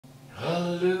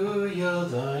Hallelujah,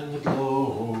 thine the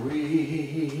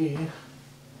glory.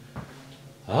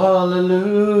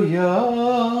 Hallelujah,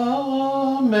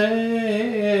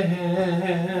 amen.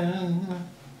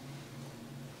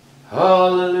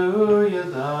 Hallelujah,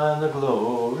 thine the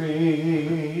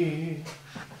glory.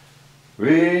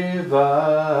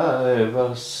 Revive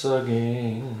us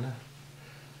again.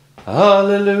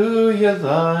 Hallelujah,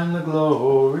 thine the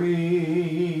glory.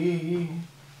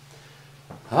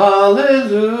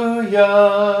 Hallelujah,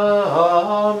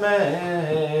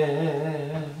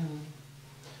 amen.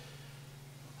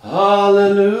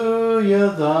 Hallelujah,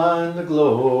 thine the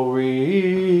glory.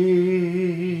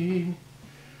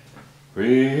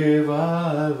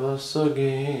 Revive us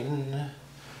again.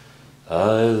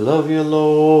 I love you,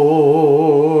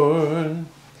 Lord,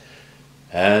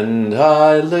 and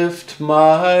I lift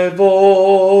my voice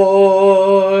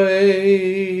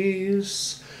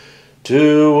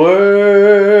to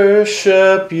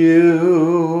worship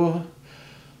you,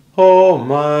 O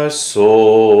my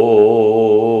soul,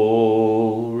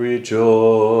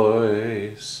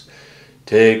 rejoice.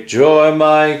 Take joy,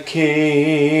 my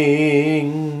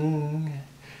King,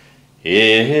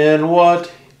 in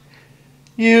what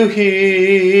you hear.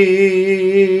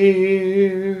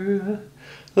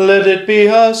 Let it be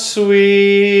a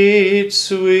sweet,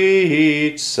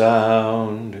 sweet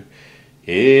sound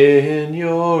in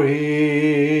your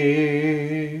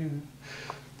ear.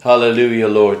 Hallelujah,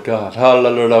 Lord God.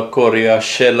 Hallelujah,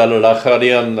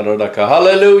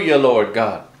 Lord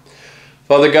God.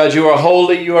 Father God, you are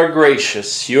holy, you are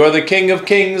gracious. You are the King of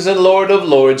kings and Lord of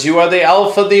lords. You are the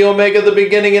Alpha, the Omega, the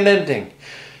beginning and ending.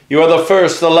 You are the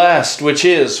first, the last, which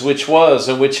is, which was,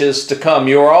 and which is to come.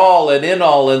 You are all and in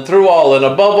all and through all and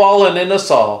above all and in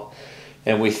us all.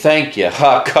 And we thank you.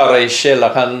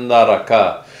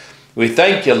 We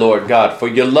thank you, Lord God, for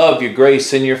your love, your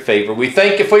grace, and your favor. We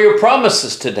thank you for your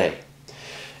promises today.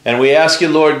 And we ask you,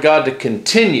 Lord God, to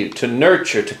continue to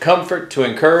nurture, to comfort, to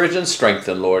encourage, and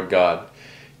strengthen, Lord God.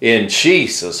 In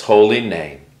Jesus' holy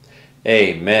name,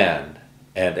 amen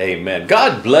and amen.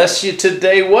 God bless you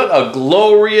today. What a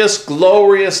glorious,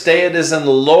 glorious day it is in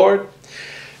the Lord.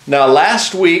 Now,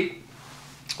 last week,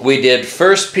 we did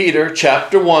 1 Peter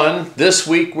chapter 1. This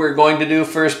week, we're going to do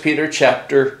 1 Peter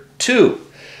chapter 2.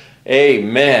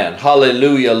 Amen.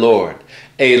 Hallelujah, Lord.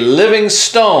 A living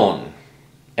stone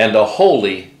and a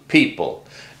holy people.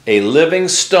 A living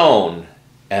stone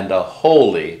and a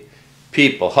holy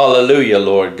people. Hallelujah,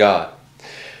 Lord God.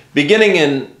 Beginning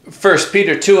in 1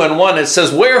 Peter 2 and 1, it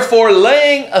says, "Wherefore,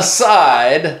 laying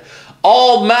aside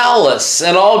all malice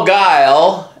and all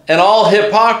guile and all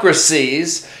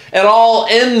hypocrisies and all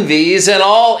envies and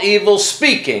all evil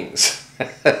speakings."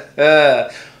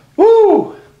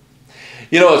 Woo!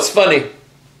 You know, it's funny.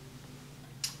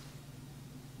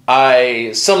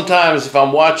 Sometimes if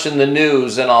I'm watching the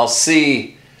news and I'll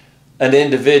see an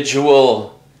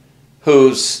individual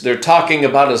they're talking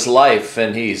about his life,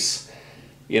 and he's,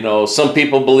 you know, some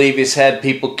people believe he's had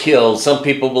people killed. Some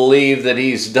people believe that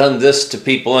he's done this to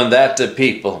people and that to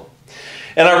people.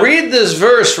 And I read this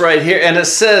verse right here, and it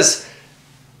says,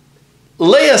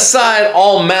 lay aside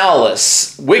all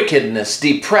malice, wickedness,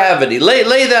 depravity.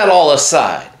 Lay that all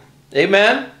aside.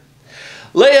 Amen?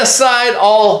 Lay aside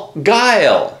all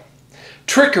guile,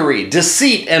 trickery,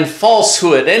 deceit, and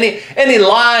falsehood. Any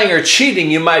lying or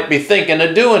cheating you might be thinking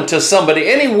of doing to somebody.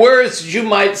 Any words you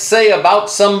might say about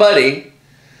somebody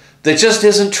that just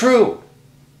isn't true.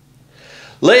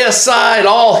 Lay aside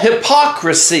all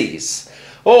hypocrisies.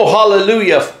 Oh,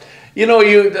 hallelujah. You know,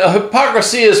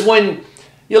 hypocrisy is when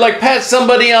you like pat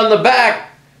somebody on the back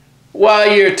while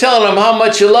you're telling them how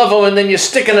much you love them, and then you're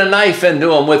sticking a knife into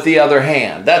them with the other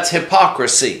hand. That's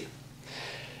hypocrisy.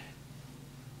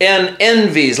 And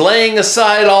envies, laying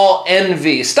aside all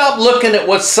envy. Stop looking at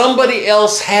what somebody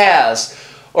else has,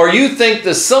 or you think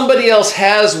that somebody else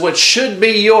has what should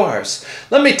be yours.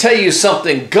 Let me tell you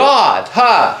something. God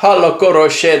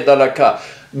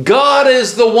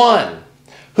is the one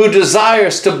who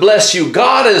desires to bless you.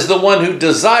 God is the one who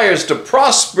desires to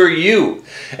prosper you.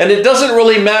 And it doesn't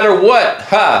really matter what,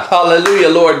 hallelujah,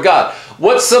 Lord God,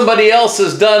 what somebody else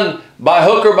has done by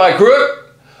hook or by crook,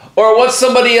 or what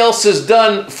somebody else has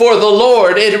done for the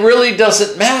Lord. It really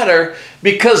doesn't matter,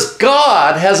 because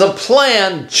God has a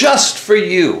plan just for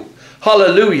you.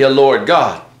 Hallelujah, Lord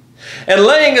God. And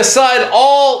laying aside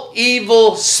all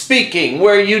evil speaking,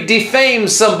 where you defame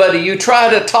somebody, you try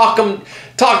to talk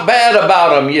bad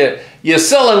about them, you're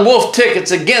selling wolf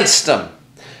tickets against them,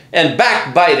 and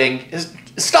backbiting.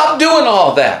 Stop doing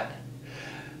all that.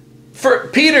 For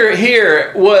Peter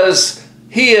here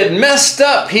he had messed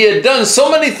up. He had done so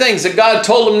many things that God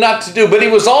told him not to do, but he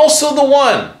was also the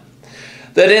one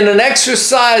that in an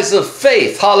exercise of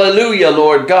faith, hallelujah,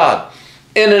 Lord God,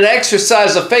 in an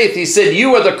exercise of faith, he said,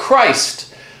 you are the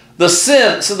Christ, the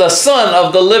Son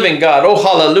of the living God. Oh,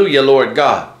 hallelujah, Lord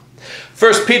God.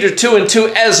 1 Peter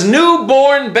 2:2, as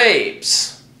newborn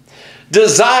babes,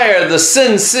 desire the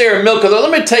sincere milk of the...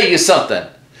 Let me tell you something.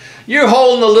 You're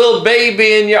holding a little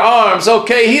baby in your arms,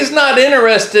 okay? He's not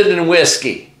interested in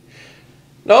whiskey.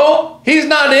 No, he's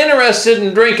not interested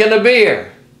in drinking a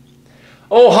beer.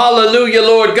 Oh, hallelujah,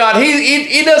 Lord God.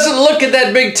 He doesn't look at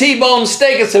that big T-bone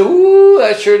steak and say, ooh,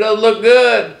 that sure does look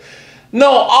good. No,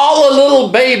 all a little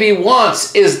baby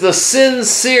wants is the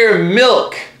sincere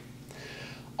milk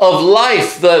of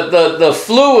life, the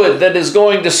fluid that is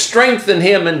going to strengthen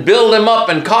him and build him up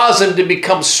and cause him to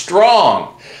become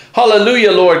strong.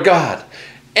 Hallelujah, Lord God.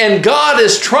 And God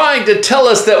is trying to tell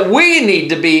us that we need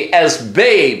to be as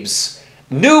babes,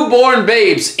 newborn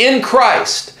babes in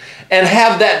Christ, and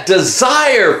have that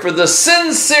desire for the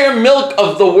sincere milk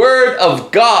of the Word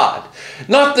of God.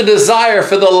 Not the desire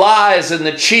for the lies and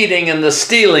the cheating and the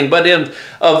stealing, but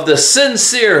of the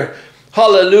sincere,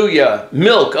 hallelujah,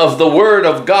 milk of the Word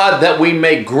of God, that we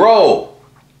may grow.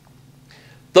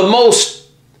 The most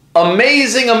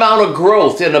amazing amount of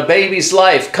growth in a baby's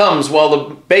life comes while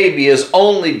the baby is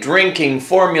only drinking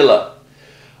formula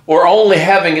or only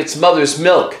having its mother's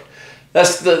milk.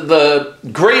 That's the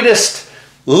greatest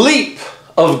leap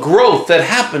of growth that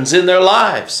happens in their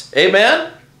lives.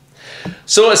 Amen?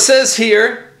 So it says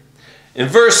here in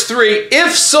verse 3,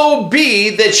 if so be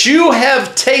that you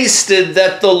have tasted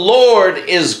that the Lord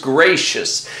is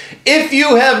gracious. If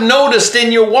you have noticed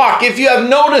in your walk, if you have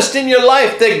noticed in your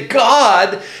life that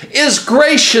God is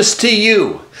gracious to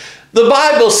you. The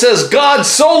Bible says God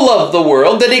so loved the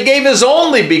world that he gave his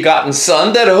only begotten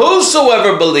Son, that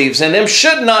whosoever believes in him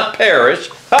should not perish,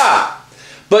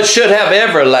 but should have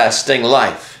everlasting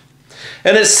life.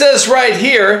 And it says right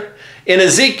here in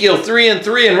Ezekiel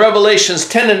 3:3 and Revelations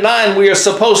 10:9, we are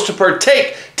supposed to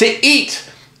partake, to eat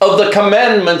of the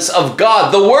commandments of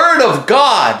God. The Word of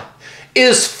God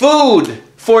is food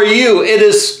for you. It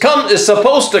is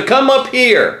supposed to come up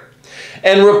here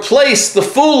and replace the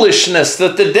foolishness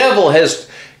that the devil has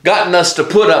gotten us to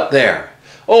put up there.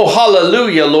 Oh,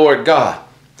 hallelujah, Lord God.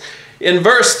 In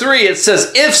verse 3 it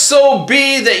says, if so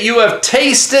be that you have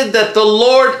tasted that the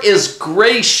Lord is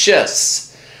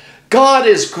gracious. God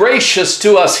is gracious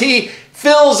to us. He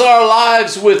fills our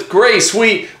lives with grace.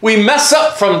 We mess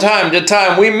up from time to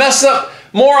time. We mess up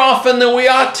more often than we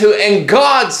ought to. And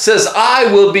God says,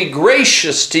 I will be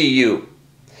gracious to you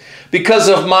because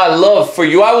of my love for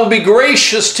you. I will be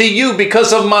gracious to you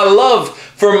because of my love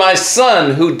for my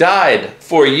Son who died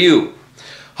for you.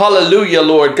 Hallelujah,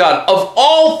 Lord God. Of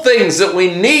all things that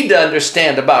we need to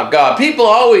understand about God, people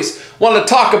always want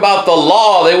to talk about the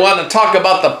law. They want to talk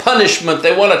about the punishment.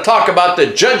 They want to talk about the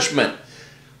judgment.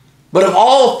 But of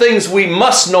all things we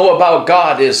must know about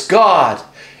God is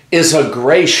a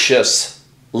gracious,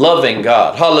 loving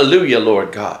God. Hallelujah,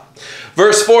 Lord God.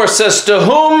 Verse 4 says, to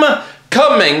whom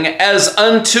coming as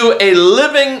unto a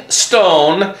living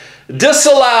stone,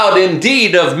 disallowed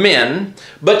indeed of men,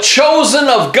 but chosen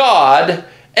of God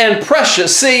and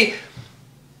precious. See,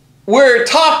 we're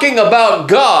talking about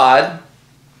God,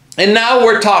 and now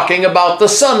we're talking about the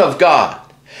Son of God.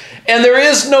 And there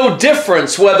is no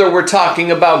difference whether we're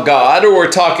talking about God or we're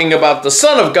talking about the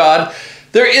Son of God.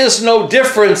 There is no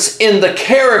difference in the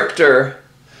character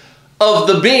of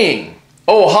the being.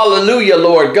 Oh, hallelujah,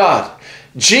 Lord God.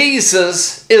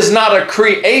 Jesus is not a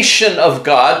creation of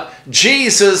God.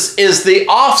 Jesus is the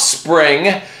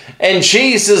offspring, and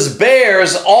Jesus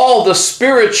bears all the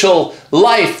spiritual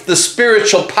life, the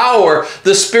spiritual power,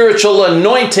 the spiritual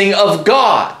anointing of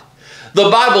God. The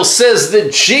Bible says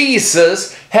that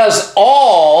Jesus has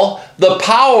all the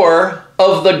power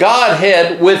of the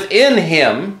Godhead within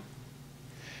him,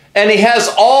 and he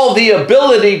has all the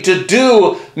ability to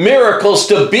do miracles,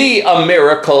 to be a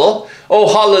miracle. Oh,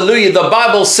 hallelujah. The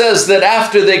Bible says that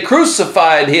after they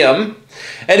crucified him,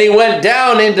 and he went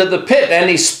down into the pit, and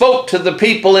he spoke to the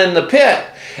people in the pit,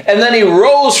 and then he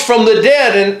rose from the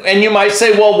dead. And you might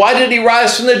say, well, why did he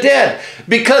rise from the dead?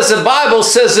 Because the Bible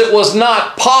says it was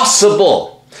not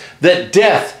possible that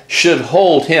death should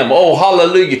hold him. Oh,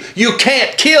 hallelujah. You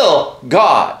can't kill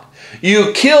God.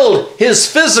 You killed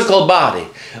his physical body,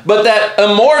 but that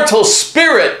immortal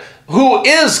spirit who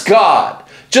is God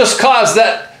just caused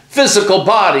that physical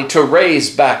body to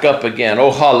raise back up again.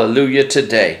 Oh, hallelujah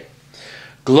today.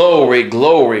 Glory,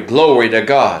 glory, glory to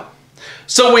God.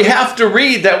 So we have to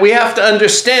read that. We have to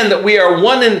understand that we are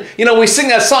one in, we sing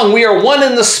that song, we are one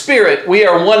in the Spirit. We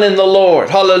are one in the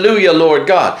Lord. Hallelujah, Lord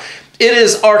God. It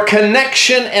is our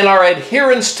connection and our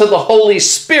adherence to the Holy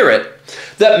Spirit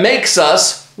that makes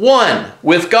us one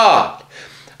with God.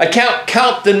 I can't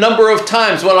count the number of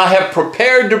times when I have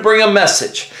prepared to bring a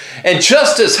message, and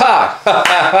just as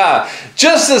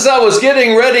just as I was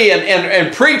getting ready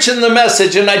and preaching the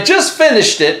message, and I just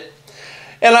finished it,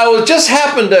 and I would just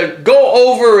happen to go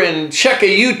over and check a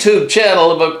YouTube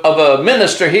channel of a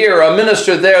minister here, a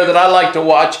minister there that I like to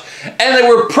watch, and they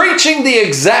were preaching the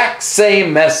exact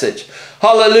same message.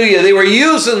 Hallelujah. They were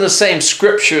using the same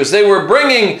scriptures. They were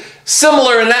bringing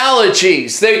similar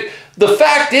analogies. The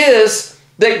fact is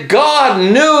that God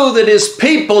knew that his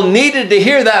people needed to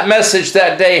hear that message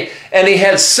that day, and he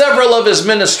had several of his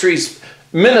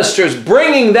ministers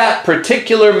bringing that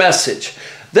particular message.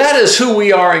 That is who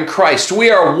we are in Christ.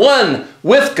 We are one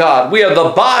with God. We are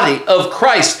the body of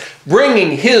Christ,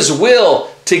 bringing his will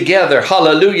together.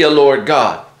 Hallelujah, Lord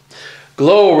God.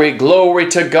 Glory, glory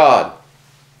to God.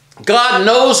 God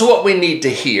knows what we need to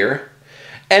hear,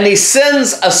 and he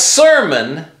sends a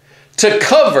sermon to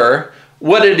cover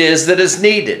what it is that is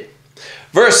needed.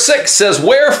 Verse 6 says,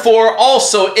 "Wherefore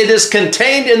also it is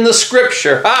contained in the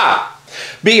scripture,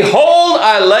 Behold,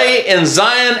 I lay in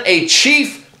Zion a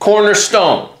chief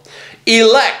cornerstone,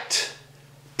 elect,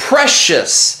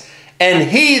 precious,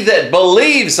 and he that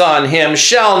believes on him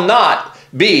shall not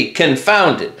be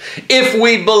confounded." If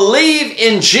we believe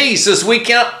in Jesus, we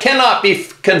cannot be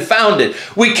confounded.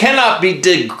 We cannot be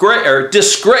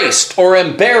disgraced or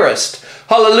embarrassed.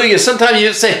 Hallelujah. Sometimes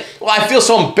you say, well, I feel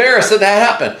so embarrassed that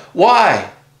happened. Why?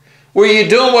 Were you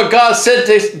doing what God said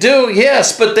to do?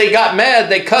 Yes, but they got mad.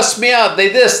 They cussed me out. They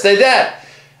this, they that.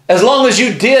 As long as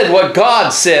you did what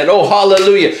God said, oh,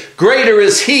 hallelujah. Greater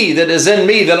is he that is in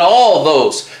me than all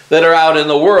those that are out in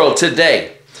the world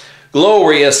today.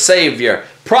 Glorious Savior.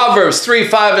 Proverbs 3,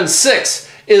 5, and 6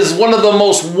 is one of the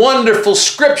most wonderful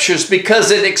scriptures because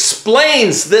it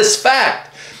explains this fact.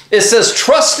 It says,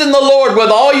 "Trust in the Lord with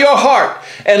all your heart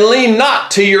and lean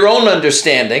not to your own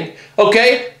understanding."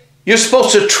 Okay? You're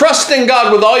supposed to trust in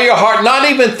God with all your heart, not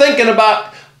even thinking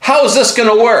about how is this going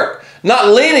to work. Not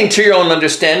leaning to your own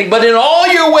understanding, but in all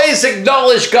your ways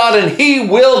acknowledge God and he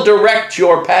will direct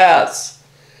your paths.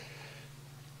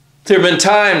 There have been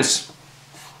times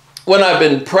when I've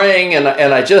been praying and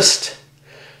I just,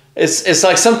 it's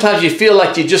like sometimes you feel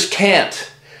like you just can't.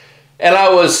 And I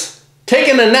was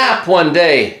taking a nap one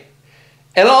day,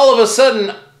 and all of a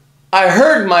sudden I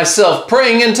heard myself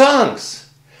praying in tongues.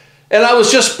 And I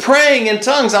was just praying in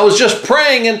tongues. I was just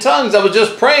praying in tongues. I was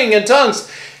just praying in tongues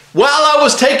while I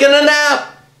was taking a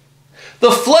nap.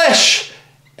 The flesh,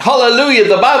 hallelujah,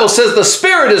 the Bible says the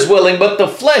spirit is willing, but the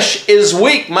flesh is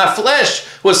weak. My flesh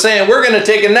was saying, we're going to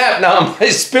take a nap now. My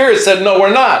spirit said, no,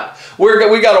 we're not.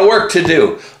 We got a work to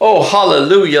do. Oh,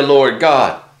 hallelujah, Lord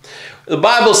God. The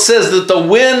Bible says that the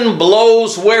wind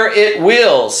blows where it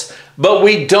wills, but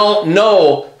we don't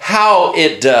know how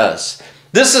it does.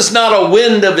 This is not a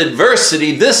wind of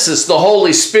adversity. This is the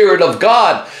Holy Spirit of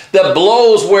God that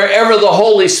blows wherever the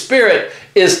Holy Spirit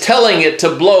is telling it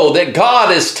to blow, that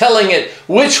God is telling it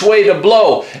which way to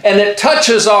blow. And it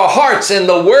touches our hearts, and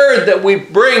the word that we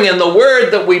bring and the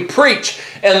word that we preach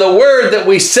and the word that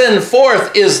we send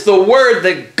forth is the word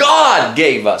that God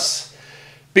gave us.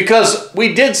 Because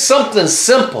we did something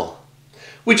simple.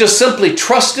 We just simply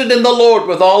trusted in the Lord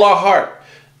with all our heart,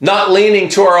 not leaning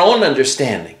to our own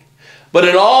understanding. But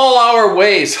in all our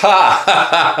ways,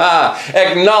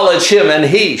 acknowledge him and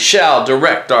he shall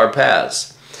direct our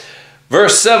paths.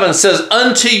 Verse 7 says,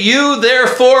 "Unto you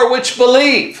therefore which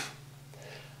believe."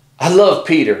 I love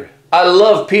Peter. I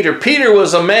love Peter. Peter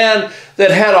was a man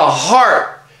that had a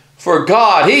heart for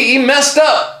God. He messed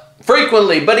up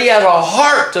frequently, but he had a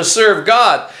heart to serve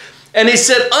God. And he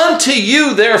said, "Unto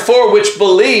you therefore which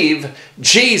believe,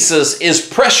 Jesus is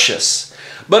precious.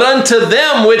 But unto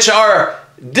them which are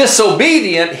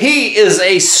disobedient, he is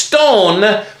a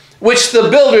stone which the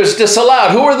builders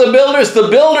disallowed." Who were the builders? The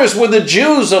builders were the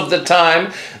Jews of the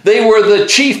time. They were the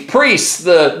chief priests,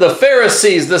 the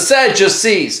Pharisees, the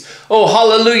Sadducees. Oh,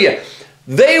 hallelujah.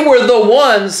 They were the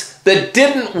ones that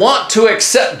didn't want to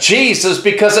accept Jesus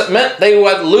because it meant they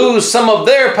would lose some of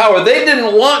their power. They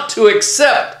didn't want to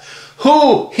accept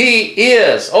who he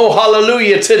is. Oh,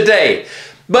 hallelujah, today.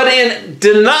 But in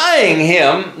denying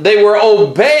him, they were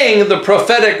obeying the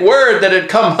prophetic word that had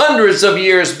come hundreds of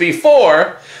years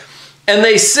before. And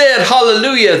they said,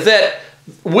 hallelujah, that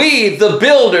we, the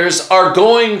builders, are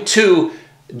going to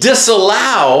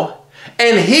disallow,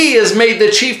 and he is made the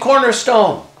chief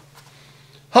cornerstone.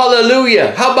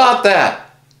 Hallelujah. How about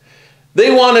that?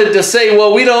 They wanted to say,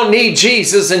 well, we don't need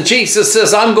Jesus. And Jesus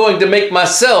says, I'm going to make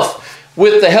myself,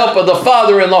 with the help of the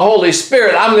Father and the Holy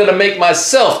Spirit, I'm going to make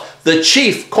myself the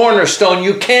chief cornerstone.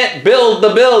 You can't build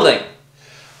the building.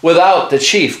 without the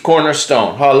chief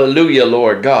cornerstone. Hallelujah,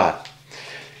 Lord God.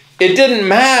 It didn't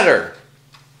matter.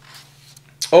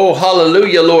 Oh,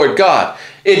 hallelujah, Lord God.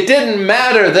 It didn't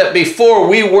matter that before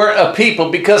we weren't a people,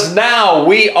 because now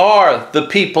we are the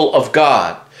people of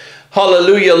God.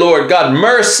 Hallelujah, Lord God.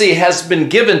 Mercy has been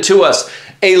given to us.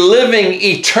 A living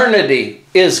eternity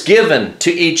is given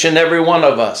to each and every one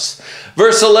of us.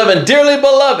 Verse 11, dearly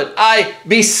beloved, I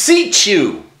beseech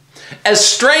you, as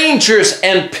strangers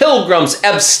and pilgrims,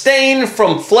 abstain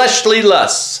from fleshly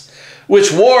lusts,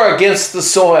 which war against the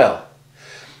soul,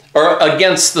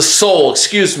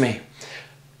 excuse me.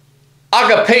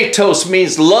 Agapetos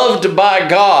means loved by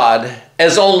God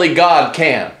as only God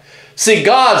can. See,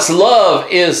 God's love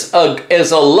is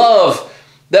a love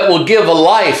that will give a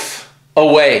life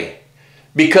away,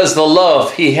 because the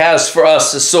love He has for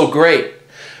us is so great.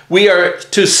 We are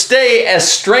to stay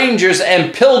as strangers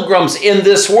and pilgrims in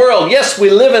this world. Yes, we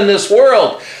live in this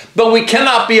world, but we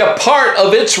cannot be a part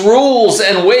of its rules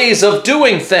and ways of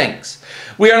doing things.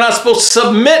 We are not supposed to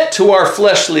submit to our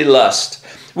fleshly lust.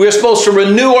 We are supposed to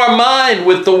renew our mind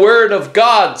with the Word of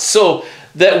God so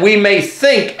that we may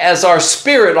think as our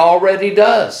spirit already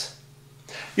does.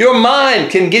 Your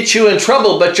mind can get you in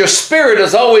trouble, but your spirit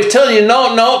is always telling you,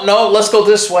 no, let's go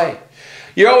this way.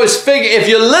 You're always figuring, if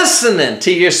you're listening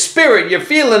to your spirit, you're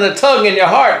feeling a tug in your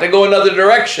heart to go another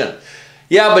direction.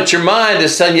 Yeah, but your mind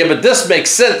is telling you, but this makes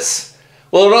sense.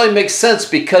 Well, it only makes sense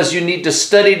because you need to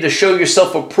study to show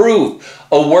yourself approved,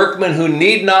 a workman who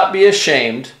need not be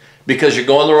ashamed because you're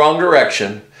going the wrong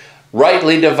direction,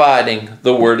 rightly dividing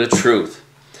the word of truth.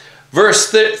 Verse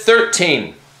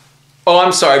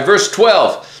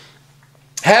 12.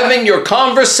 Having your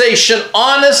conversation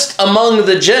honest among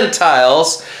the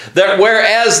Gentiles, that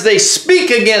whereas they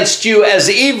speak against you as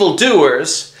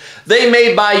evildoers, they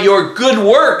may by your good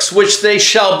works, which they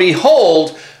shall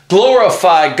behold,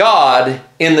 glorify God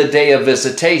in the day of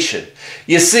visitation.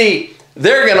 You see,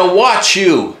 they're going to watch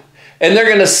you, and they're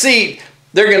going to see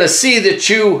that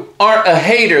you aren't a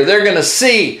hater. They're going to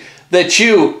see that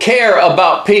you care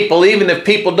about people, even if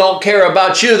people don't care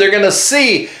about you. They're going to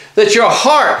see that your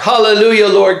heart, hallelujah,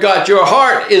 Lord God, your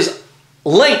heart is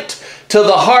linked to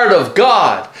the heart of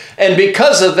God. And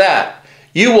because of that,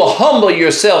 you will humble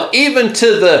yourself even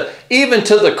to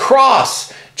the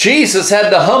cross. Jesus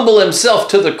had to humble himself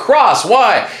to the cross.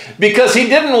 Why? Because he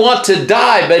didn't want to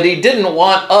die, but he didn't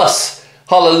want us,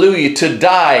 hallelujah, to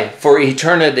die for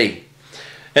eternity.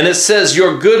 And it says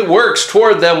your good works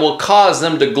toward them will cause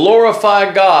them to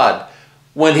glorify God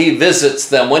when he visits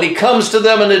them. When he comes to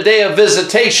them in a day of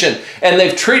visitation and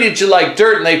they've treated you like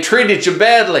dirt and they've treated you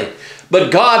badly,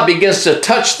 but God begins to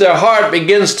touch their heart,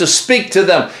 begins to speak to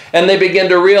them, and they begin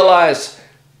to realize,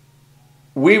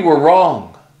 we were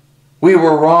wrong. We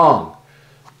were wrong.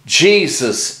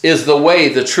 Jesus is the way,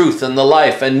 the truth, and the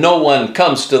life, and no one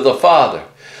comes to the Father.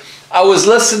 I was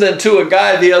listening to a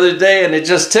guy the other day and it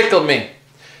just tickled me.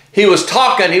 He was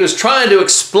talking, he was trying to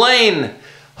explain,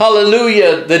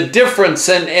 hallelujah, the difference,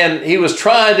 and he was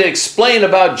trying to explain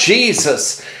about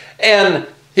Jesus. And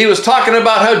he was talking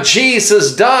about how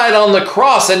Jesus died on the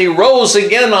cross and he rose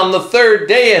again on the third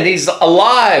day and he's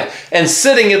alive and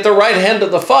sitting at the right hand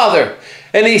of the Father.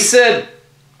 And he said,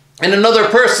 and another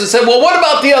person said, well, what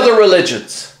about the other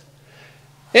religions?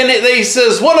 And he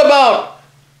says, what about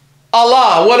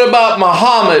Allah? What about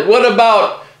Muhammad? What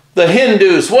about the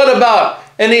Hindus? What about...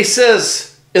 And he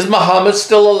says, is Muhammad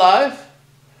still alive?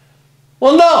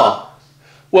 Well, no.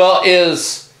 Well,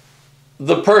 is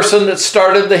the person that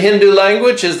started the Hindu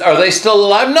language, are they still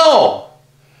alive? No.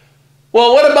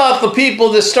 Well, what about the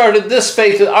people that started this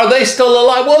faith? Are they still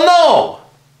alive? Well, no.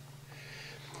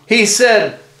 He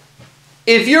said,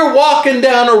 if you're walking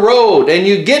down a road and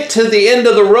you get to the end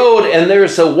of the road and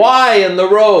there's a Y in the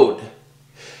road,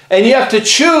 and you have to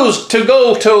choose to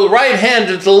go to the right hand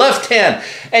or to the left hand,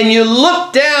 and you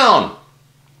look down,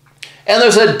 and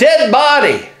there's a dead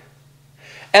body,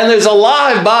 and there's a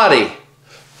live body,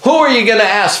 who are you going to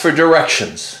ask for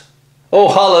directions? Oh,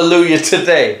 hallelujah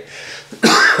today.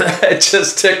 It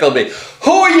just tickled me.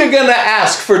 Who are you going to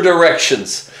ask for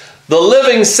directions? The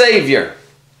living Savior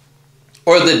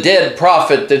or the dead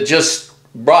prophet that just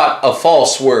brought a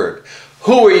false word?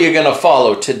 Who are you going to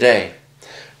follow today?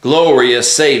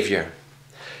 Glorious Savior.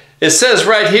 It says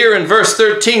right here in verse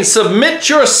 13, submit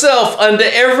yourself unto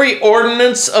every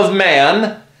ordinance of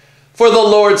man for the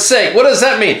Lord's sake. What does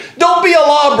that mean? Don't be a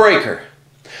lawbreaker.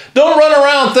 Don't run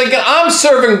around thinking, I'm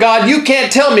serving God, you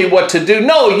can't tell me what to do.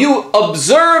 No, you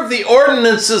observe the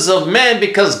ordinances of man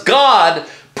because God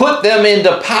put them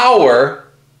into power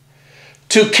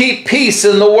to keep peace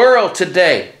in the world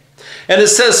today. And it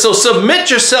says, so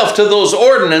submit yourself to those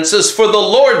ordinances for the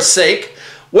Lord's sake,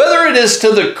 whether it is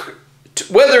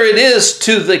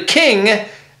to the king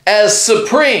as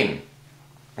supreme.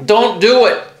 Don't do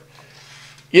it,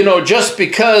 you know, just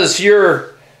because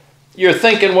you're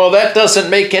thinking, well, that doesn't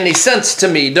make any sense to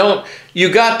me. You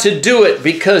got to do it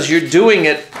because you're doing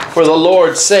it for the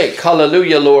Lord's sake.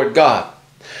 Hallelujah, Lord God.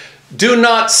 Do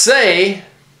not say,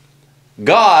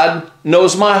 God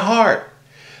knows my heart.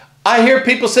 I hear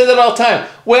people say that all the time.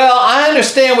 Well, I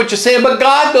understand what you're saying, but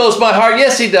God knows my heart.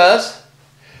 Yes, He does.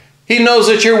 He knows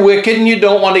that you're wicked and you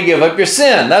don't want to give up your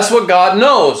sin. That's what God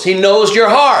knows. He knows your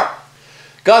heart.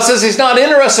 God says He's not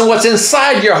interested in what's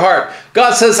inside your heart.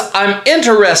 God says, I'm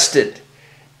interested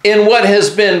in what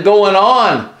has been going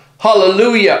on,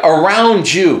 hallelujah,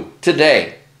 around you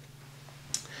today.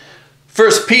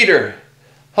 1 Peter,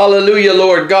 hallelujah,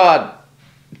 Lord God,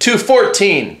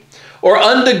 2:14, or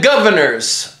unto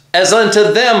governors, as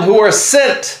unto them who are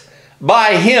sent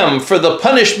by Him for the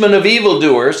punishment of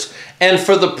evildoers and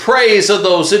for the praise of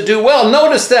those that do well.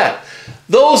 Notice that.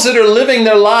 Those that are living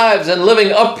their lives and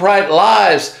living upright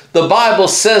lives, the Bible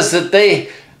says that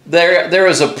there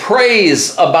is a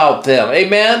praise about them.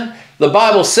 Amen? The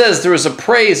Bible says there is a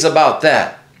praise about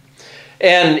that.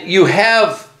 And you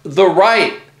have the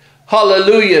right,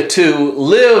 hallelujah, to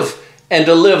live and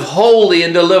to live holy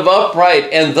and to live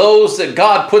upright. And those that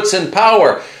God puts in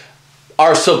power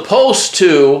are supposed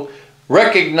to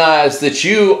recognize that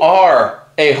you are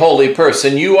a holy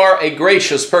person. You are a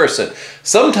gracious person.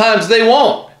 Sometimes they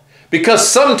won't, because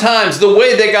sometimes the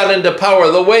way they got into power,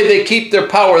 the way they keep their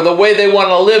power, the way they want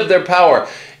to live their power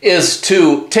is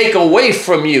to take away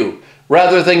from you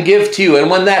rather than give to you.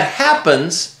 And when that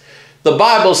happens, the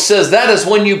Bible says that is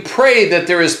when you pray that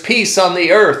there is peace on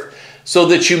the earth so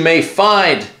that you may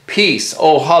find peace.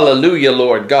 Oh, hallelujah,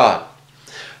 Lord God.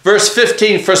 Verse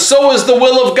 15, for so is the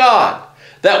will of God,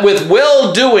 that with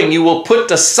well-doing you will put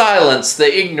to silence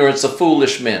the ignorance of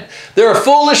foolish men. There are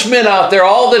foolish men out there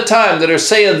all the time that are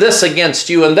saying this against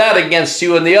you and that against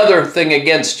you and the other thing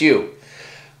against you.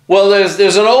 Well,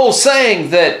 there's an old saying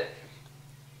that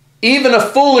even a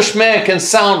foolish man can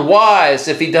sound wise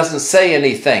if he doesn't say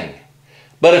anything.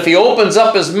 But if he opens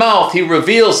up his mouth, he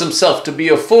reveals himself to be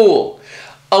a fool.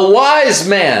 A wise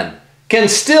man can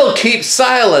still keep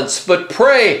silence, but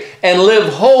pray and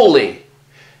live holy.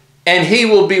 And he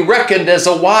will be reckoned as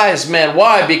a wise man.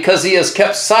 Why? Because he has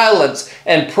kept silence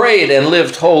and prayed and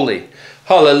lived holy.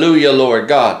 Hallelujah, Lord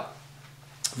God.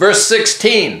 Verse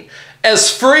 16,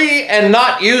 as free and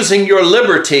not using your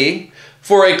liberty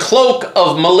for a cloak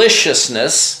of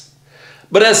maliciousness,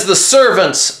 but as the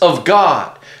servants of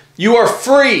God. You are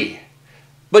free,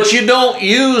 but you don't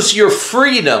use your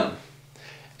freedom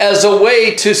as a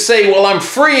way to say, well, I'm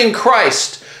free in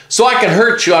Christ, so I can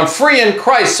hurt you. I'm free in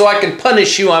Christ, so I can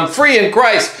punish you. I'm free in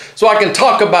Christ, so I can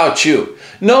talk about you.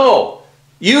 No,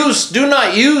 do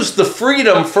not use the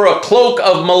freedom for a cloak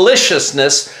of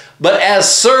maliciousness, but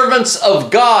as servants of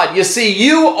God. You see,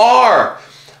 you are,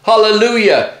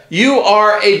 hallelujah, you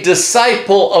are a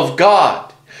disciple of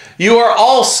God. You are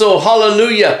also,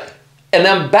 hallelujah, an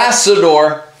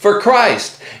ambassador for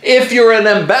Christ. If you're an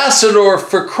ambassador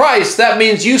for Christ, that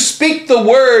means you speak the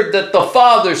word that the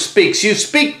Father speaks. You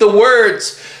speak the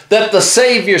words that the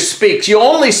Savior speaks. You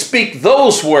only speak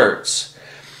those words.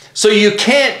 So you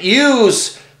can't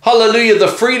use, hallelujah, the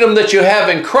freedom that you have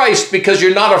in Christ because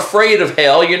you're not afraid of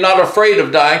hell. You're not afraid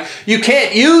of dying. You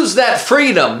can't use that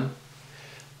freedom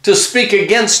to speak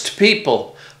against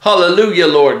people. Hallelujah,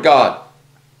 Lord God.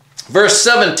 Verse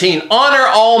 17, honor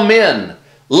all men,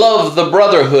 love the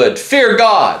brotherhood, fear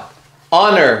God,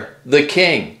 honor the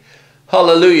king.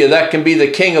 Hallelujah. That can be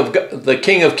the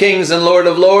King of Kings and Lord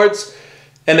of Lords,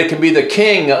 and it can be the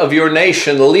king of your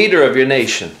nation, the leader of your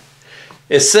nation.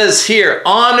 It says here,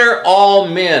 honor all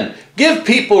men. Give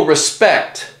people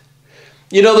respect.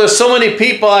 You know, there's so many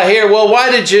people I hear, well,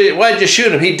 why did you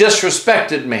shoot him? He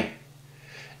disrespected me.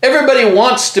 Everybody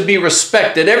wants to be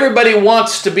respected. Everybody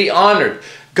wants to be honored.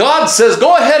 God says,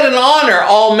 go ahead and honor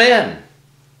all men.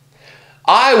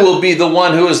 I will be the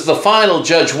one who is the final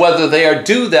judge whether they are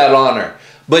due that honor.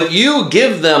 But you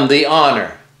give them the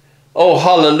honor. Oh,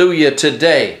 hallelujah,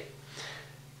 today.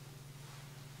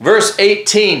 Verse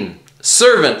 18,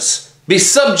 servants, be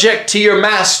subject to your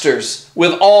masters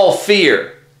with all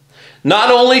fear,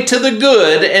 not only to the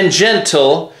good and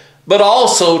gentle, but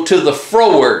also to the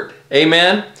froward.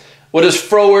 Amen. What is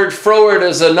froward? Froward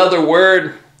is another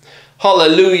word,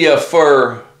 hallelujah,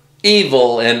 for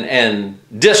evil and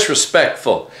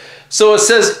disrespectful. So it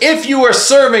says, if you are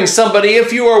serving somebody,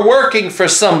 if you are working for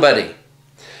somebody,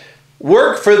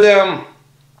 work for them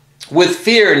with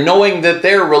fear, knowing that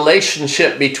their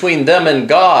relationship between them and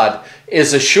God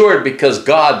is assured because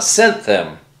God sent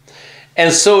them.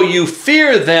 And so you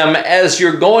fear them as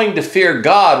you're going to fear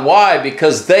God. Why?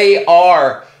 Because they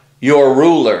are your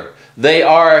ruler. They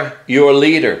are your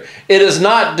leader. It is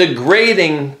not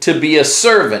degrading to be a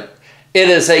servant. It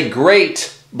is a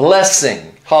great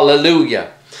blessing.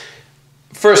 Hallelujah.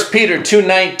 1 Peter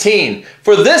 2:19,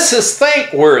 for this is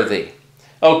thankworthy.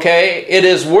 Okay, it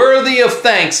is worthy of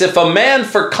thanks if a man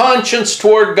for conscience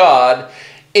toward God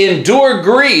endure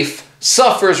grief,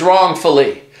 suffers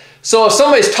wrongfully. So if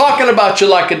somebody's talking about you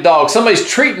like a dog, somebody's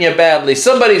treating you badly,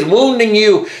 somebody's wounding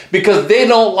you because they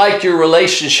don't like your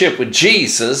relationship with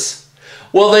Jesus,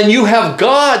 well then you have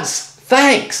God's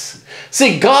thanks.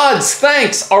 See, God's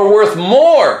thanks are worth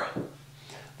more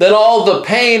than all the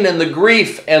pain and the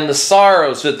grief and the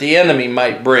sorrows that the enemy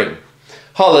might bring.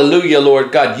 Hallelujah,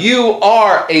 Lord God. You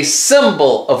are a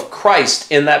symbol of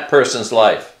Christ in that person's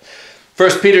life.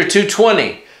 1 Peter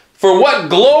 2:20, for what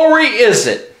glory is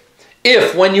it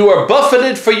if when you are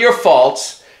buffeted for your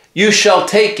faults, you shall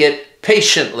take it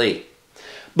patiently.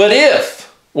 But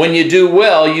if when you do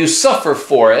well, you suffer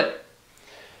for it,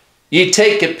 ye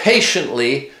take it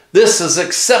patiently, this is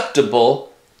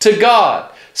acceptable to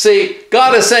God. See,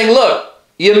 God is saying, look,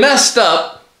 you messed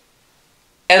up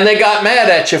and they got mad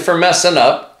at you for messing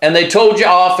up and they told you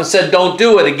off and said, don't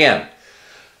do it again.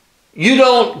 You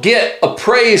don't get a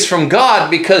praise from God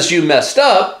because you messed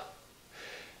up.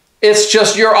 It's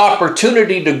just your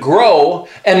opportunity to grow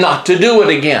and not to do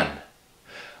it again.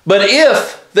 But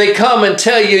if they come and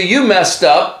tell you you messed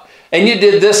up and you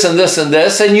did this and this and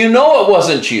this and you know it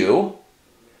wasn't you,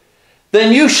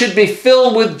 then you should be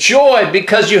filled with joy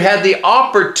because you had the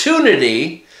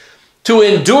opportunity to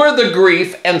endure the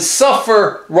grief and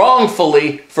suffer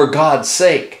wrongfully for God's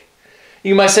sake.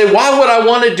 You might say, why would I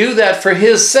want to do that for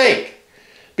His sake?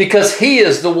 Because He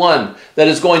is the one that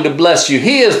is going to bless you.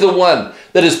 He is the one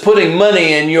that is putting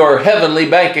money in your heavenly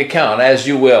bank account, as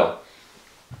you will.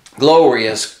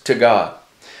 Glorious to God.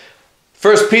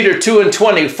 1 Peter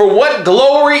 2:20, for what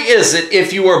glory is it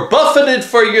if you are buffeted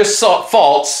for your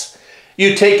faults,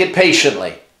 you take it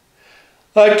patiently?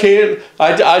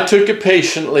 I took it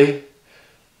patiently.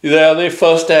 Yeah, they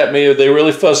fussed at me, or they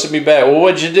really fussed at me back. Well,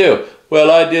 what'd you do?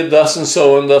 Well, I did thus and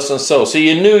so and thus and so. So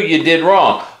you knew you did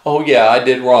wrong. Oh yeah, I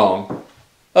did wrong.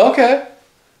 Okay.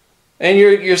 And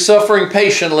you're suffering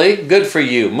patiently. Good for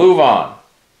you. Move on.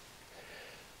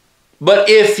 But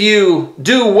if you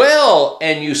do well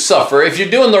and you suffer, if you're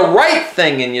doing the right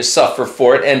thing and you suffer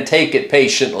for it and take it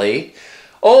patiently,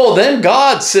 oh, then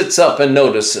God sits up and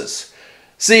notices.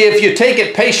 See, if you take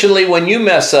it patiently when you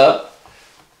mess up,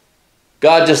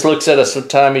 God just looks at us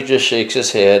sometimes, He just shakes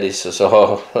His head. He says,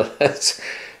 oh, that's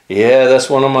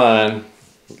one of mine.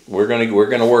 We're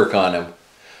gonna work on him.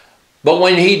 But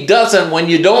when He doesn't, when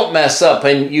you don't mess up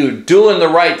and you're doing the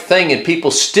right thing and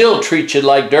people still treat you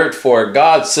like dirt for it,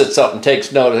 God sits up and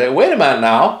takes notice. Wait a minute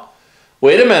now.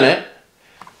 Wait a minute.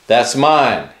 That's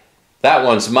mine. That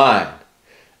one's mine.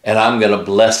 And I'm going to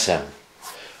bless him.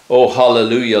 Oh,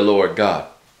 hallelujah, Lord God.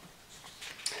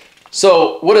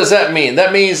 So what does that mean?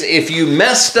 That means if you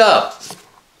messed up,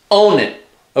 own it.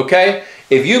 Okay?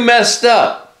 If you messed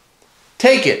up,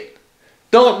 take it.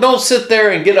 Don't sit there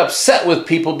and get upset with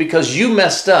people because you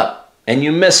messed up and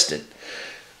you missed it.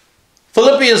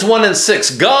 Philippians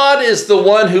 1:6, God is the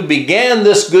one who began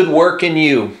this good work in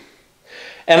you.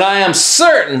 And I am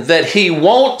certain that He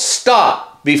won't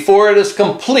stop before it is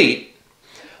complete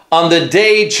on the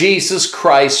day Jesus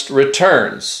Christ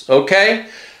returns. Okay?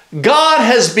 God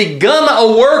has begun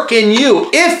a work in you.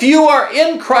 If you are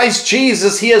in Christ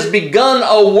Jesus, He has begun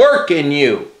a work in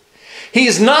you.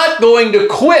 He's not going to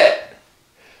quit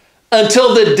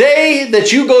until the day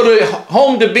that you go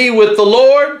home to be with the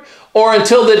Lord, or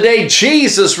until the day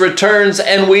Jesus returns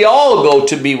and we all go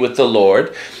to be with the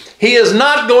Lord. He is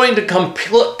not going to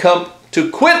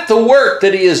quit the work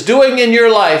that He is doing in your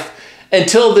life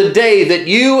until the day that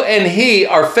you and He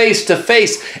are face to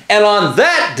face. And on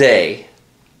that day,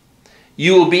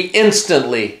 you will be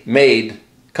instantly made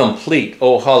complete.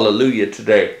 Oh, hallelujah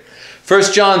today.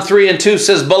 1 John 3:2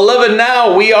 says, Beloved,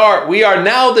 now we are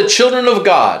now the children of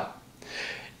God,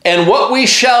 and what we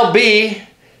shall be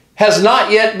has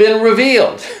not yet been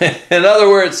revealed. In other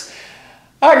words,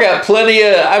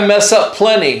 I mess up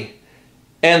plenty.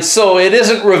 And so it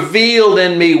isn't revealed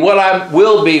in me what I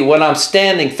will be when I'm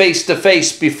standing face to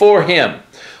face before Him.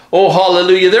 Oh,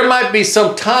 hallelujah. There might be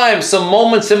some times, some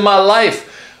moments in my life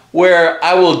where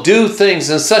I will do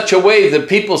things in such a way that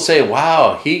people say,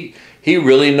 wow, he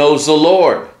really knows the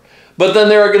Lord. But then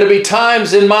there are going to be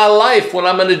times in my life when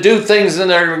I'm going to do things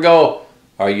and they're going to go,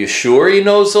 are you sure he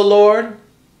knows the Lord?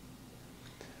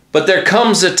 But there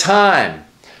comes a time,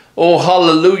 oh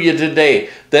hallelujah today,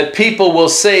 that people will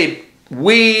say,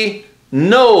 we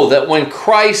know that when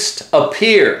Christ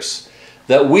appears,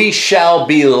 that we shall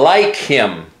be like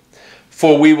him,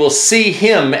 for we will see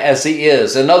him as he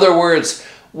is. In other words,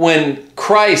 when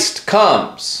Christ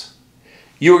comes,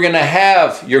 you're going to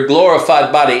have your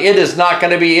glorified body. It is not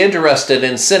going to be interested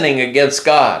in sinning against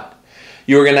God.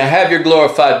 You're going to have your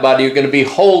glorified body. You're going to be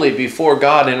holy before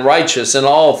God and righteous in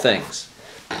all things.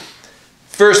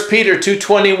 1 Peter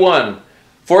 2:21,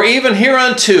 for even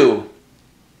hereunto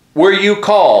were you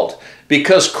called,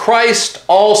 because Christ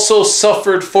also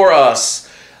suffered for us,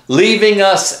 leaving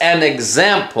us an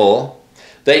example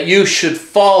that you should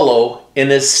follow in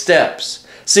his steps.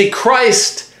 See,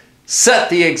 Christ set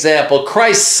the example.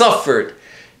 Christ suffered.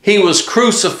 He was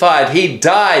crucified. He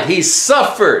died. He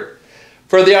suffered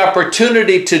for the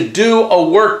opportunity to do a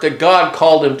work that God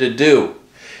called him to do.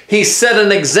 He set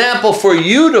an example for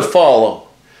you to follow,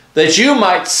 that you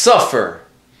might suffer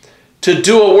to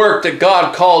do a work that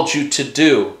God called you to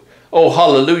do. Oh,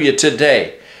 hallelujah,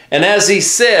 today. And as he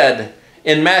said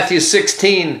in Matthew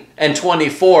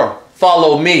 16:24,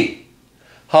 follow me.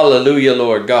 Hallelujah,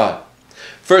 Lord God.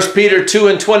 1 Peter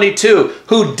 2:22,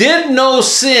 who did no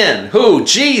sin, who?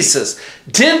 Jesus,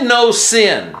 did no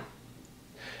sin,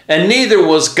 and neither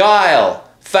was guile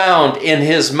found in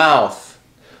his mouth.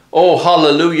 Oh,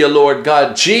 hallelujah, Lord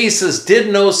God. Jesus did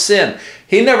no sin.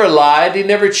 He never lied. He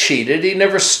never cheated. He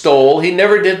never stole. He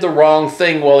never did the wrong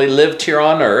thing while he lived here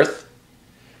on earth.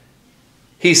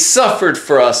 He suffered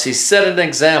for us. He set an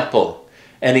example.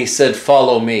 And he said,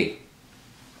 follow me.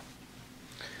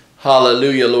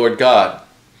 Hallelujah, Lord God.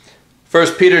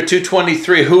 1 Peter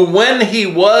 2:23, who when he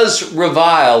was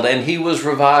reviled, and he was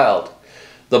reviled,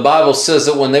 the Bible says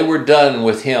that when they were done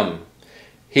with him,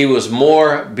 he was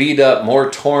more beat up, more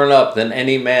torn up than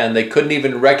any man. They couldn't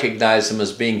even recognize him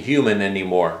as being human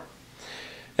anymore.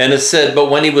 And it said, but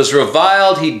when he was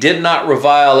reviled, he did not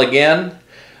revile again.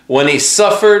 When he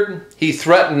suffered, he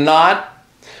threatened not,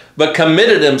 but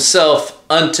committed himself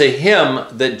unto him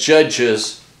that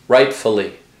judges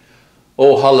rightfully.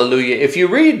 Oh, hallelujah.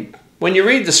 When you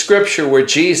read the scripture where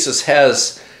Jesus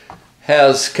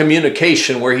has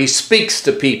communication, where he speaks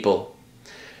to people,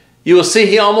 you will see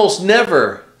he almost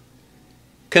never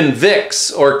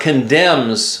convicts or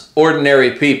condemns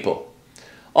ordinary people.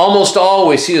 Almost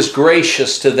always he is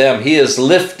gracious to them. He is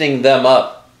lifting them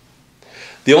up.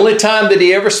 The only time that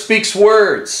he ever speaks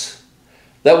words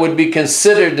that would be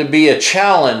considered to be a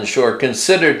challenge or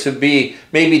considered to be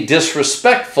maybe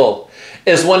disrespectful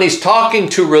is when he's talking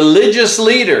to religious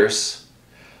leaders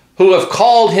who have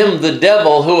called him the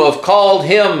devil, who have called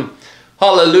him,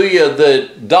 hallelujah, the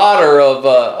daughter of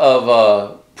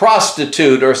a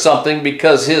prostitute or something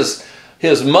because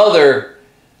his mother,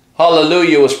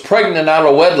 hallelujah, was pregnant out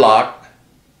of wedlock.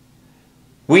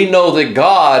 We know that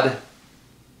God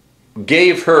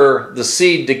gave her the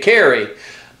seed to carry,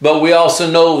 but we also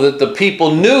know that the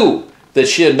people knew that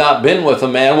she had not been with a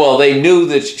man. Well, they knew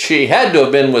that she had to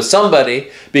have been with somebody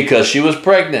because she was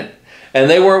pregnant, and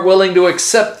they weren't willing to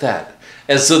accept that.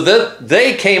 And so that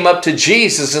they came up to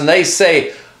Jesus and they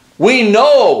say, we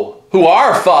know who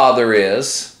our Father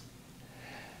is.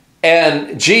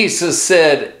 And Jesus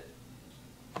said,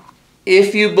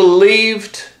 if you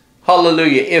believed,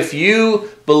 hallelujah, if you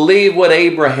believe what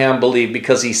Abraham believed,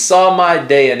 because he saw my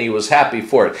day and he was happy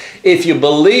for it. If you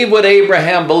believe what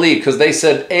Abraham believed, because they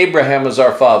said Abraham is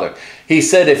our father. He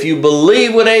said, if you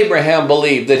believe what Abraham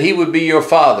believed, that he would be your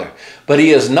father. But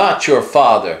he is not your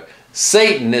father.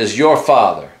 Satan is your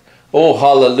father. Oh,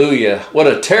 hallelujah. What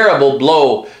a terrible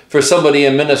blow for somebody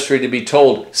in ministry to be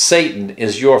told Satan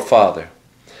is your father.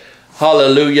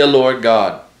 Hallelujah, Lord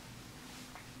God.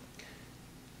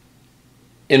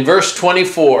 In verse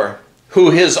 24,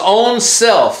 who his own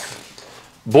self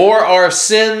bore our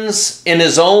sins in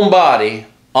his own body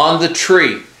on the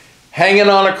tree, hanging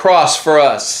on a cross for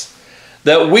us,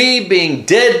 that we, being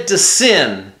dead to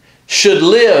sin, should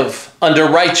live unto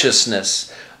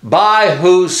righteousness, by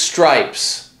whose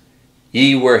stripes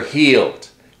ye were healed.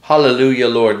 Hallelujah,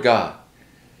 Lord God.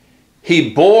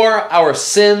 He bore our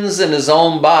sins in his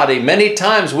own body. Many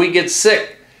times we get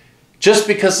sick just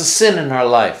because of sin in our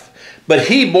life. But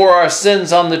he bore our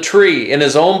sins on the tree in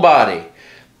his own body,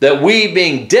 that we,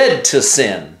 being dead to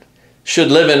sin,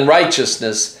 should live in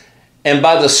righteousness. And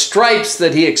by the stripes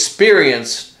that he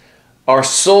experienced, our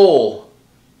soul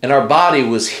and our body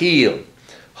was healed.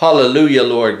 Hallelujah,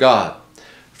 Lord God.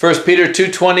 1 Peter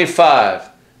 2:25,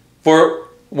 for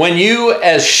when you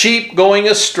as sheep going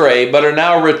astray, but are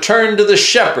now returned to the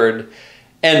shepherd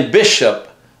and bishop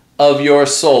of your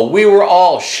soul. We were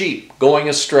all sheep going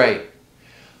astray.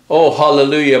 Oh,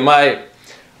 hallelujah.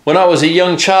 When I was a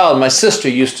young child, my sister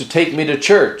used to take me to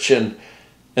church, and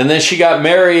And then she got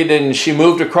married and she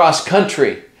moved across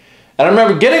country. And I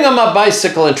remember getting on my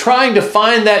bicycle and trying to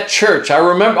find that church.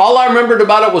 All I remembered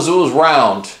about it was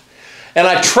round. And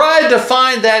I tried to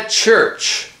find that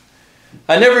church.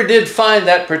 I never did find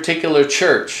that particular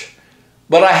church.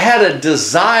 But I had a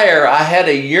desire, I had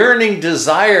a yearning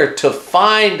desire to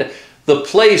find the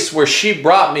place where she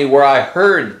brought me, where I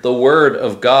heard the word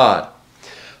of God.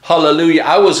 Hallelujah.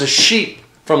 I was a sheep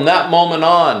from that moment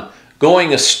on,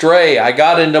 going astray. I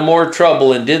got into more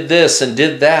trouble and did this and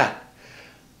did that.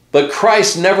 But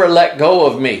Christ never let go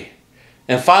of me.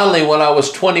 And finally, when I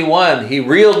was 21, He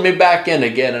reeled me back in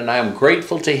again, and I am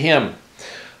grateful to Him.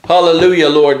 Hallelujah,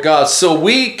 Lord God. So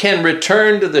we can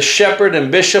return to the shepherd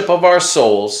and bishop of our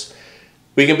souls.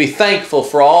 We can be thankful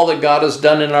for all that God has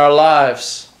done in our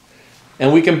lives.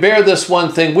 And we can bear this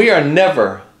one thing: we are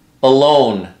never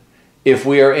alone if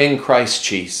we are in Christ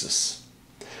Jesus.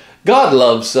 God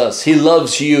loves us. He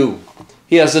loves you.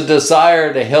 He has a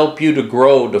desire to help you to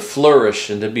grow, to flourish,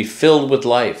 and to be filled with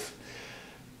life.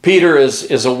 Peter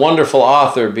is a wonderful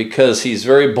author because he's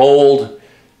very bold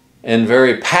and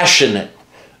very passionate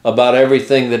about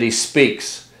everything that he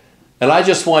speaks. And I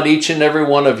just want each and every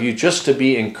one of you just to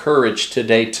be encouraged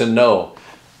today to know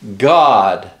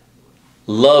God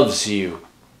loves you.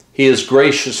 He is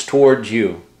gracious toward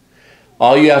you.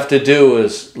 All you have to do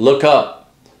is look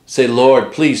up. Say,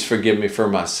 Lord, please forgive me for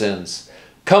my sins.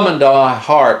 Come into my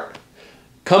heart.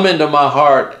 Come into my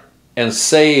heart and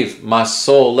save my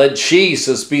soul. Let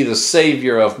Jesus be the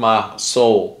Savior of my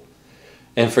soul.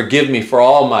 And forgive me for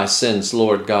all my sins,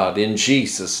 Lord God, in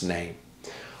Jesus' name.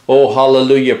 Oh,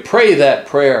 hallelujah. Pray that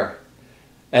prayer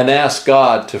and ask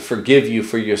God to forgive you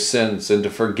for your sins and to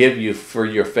forgive you for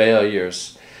your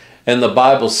failures. And the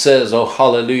Bible says, oh,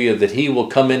 hallelujah, that He will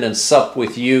come in and sup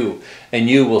with you, and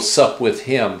you will sup with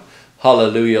Him.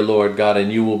 Hallelujah, Lord God,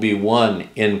 and you will be one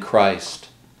in Christ.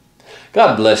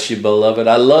 God bless you, beloved.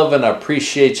 I love and I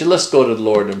appreciate you. Let's go to the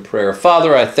Lord in prayer.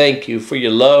 Father, I thank you for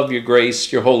your love, your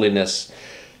grace, your holiness.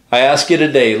 I ask you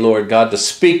today, Lord God, to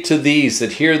speak to these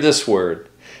that hear this word.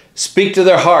 Speak to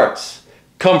their hearts.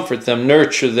 Comfort them,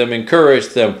 nurture them, encourage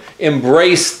them,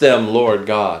 embrace them, Lord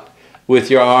God, with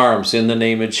your arms in the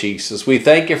name of Jesus. We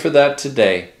thank you for that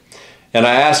today. And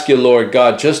I ask you, Lord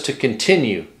God, just to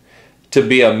continue to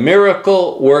be a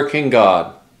miracle-working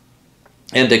God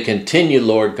and to continue,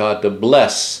 Lord God, to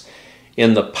bless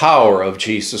in the power of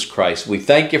Jesus Christ. We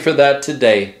thank you for that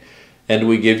today, and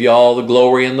we give you all the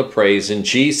glory and the praise in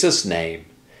Jesus' name.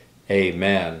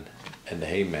 Amen and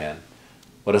amen.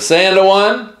 What I say unto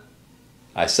one,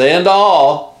 I say unto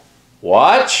all,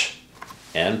 watch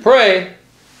and pray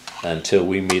until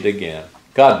we meet again.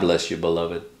 God bless you,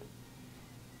 beloved.